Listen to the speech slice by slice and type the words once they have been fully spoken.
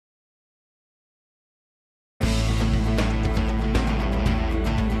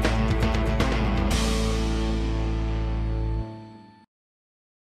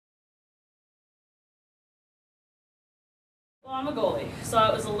Well, I'm a goalie, so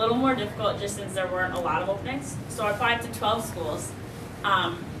it was a little more difficult just since there weren't a lot of openings. So I applied to 12 schools.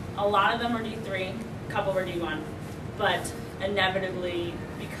 A lot of them were D3, a couple were D1, but inevitably,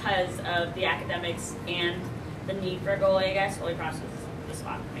 because of the academics and the need for a goalie, I guess, Holy Cross was the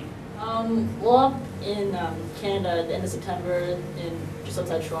spot for me. Well, up in Canada at the end of September, just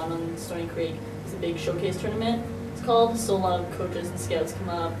outside Toronto in Stony Creek, there's a big showcase tournament, it's called. So a lot of coaches and scouts come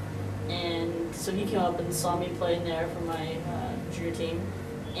up, and so he came up and saw me play in there for my junior team,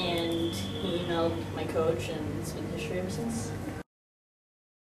 and he emailed my coach, and it's been history ever since.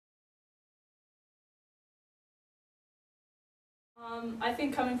 I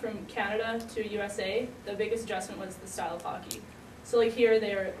think coming from Canada to USA, the biggest adjustment was the style of hockey. So like here,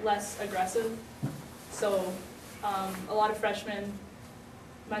 they're less aggressive. So a lot of freshmen,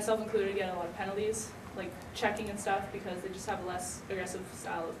 myself included, get a lot of penalties, like checking and stuff, because they just have a less aggressive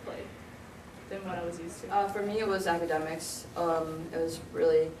style of play than what I was used to. For me, it was academics. It was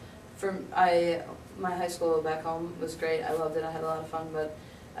really, my high school back home was great. I loved it. I had a lot of fun, but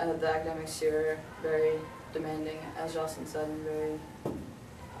the academics here are very demanding, as Justin said, and very,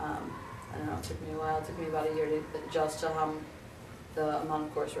 I don't know, it took me a while. It took me about a year to adjust to the amount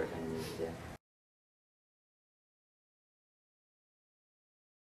of coursework I needed to do.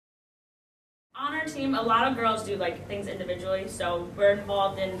 On our team, a lot of girls do like things individually, so we're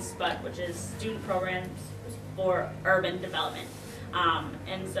involved in SPUT, which is Student Programs for Urban Development.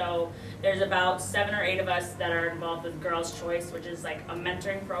 And so there's about 7 or 8 of us that are involved with Girls' Choice, which is like a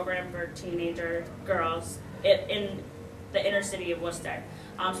mentoring program for teenager girls in the inner city of Worcester.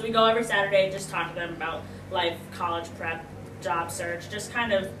 So we go every Saturday, just talk to them about life, college prep, job search, just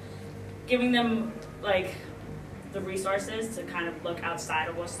kind of giving them like the resources to kind of look outside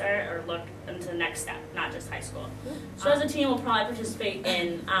of Worcester or look into the next step, not just high school. So as a team, we'll probably participate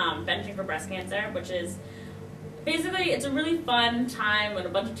in benching for breast cancer, which is basically, it's a really fun time when a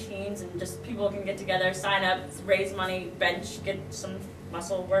bunch of teens and just people can get together, sign up, raise money, bench, get some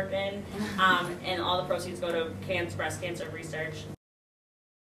muscle work in, and all the proceeds go to breast cancer research.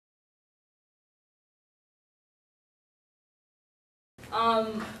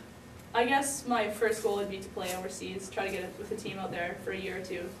 I guess my first goal would be to play overseas, try to get with a team out there for a year or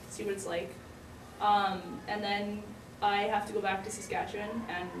two, see what it's like. And then I have to go back to Saskatchewan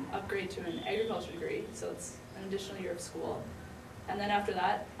and upgrade to an agriculture degree, so it's an additional year of school. And then after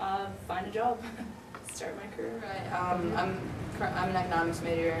that, find a job, start my career. Right. I'm an economics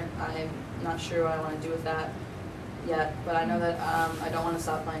major. I'm not sure what I want to do with that yet, but I know that I don't want to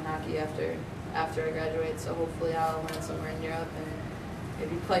stop playing hockey after I graduate, so hopefully I'll land somewhere in Europe and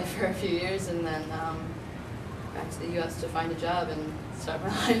maybe play for a few years and then back to the U.S. to find a job and start my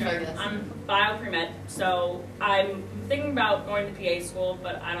life, I guess. I'm bio pre-med, so I'm thinking about going to PA school,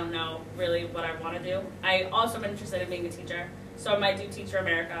 but I don't know really what I want to do. I also am interested in being a teacher, so I might do Teach for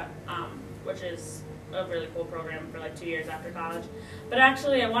America, which is a really cool program for like 2 years after college. But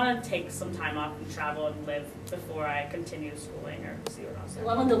actually, I want to take some time off and travel and live before I continue schooling or see what else.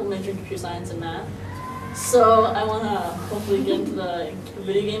 Well, I'm a double major in computer science and math. So I want to hopefully get into the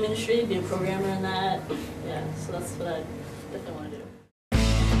video game industry, be a programmer in that. Yeah, so that's what I definitely want to do.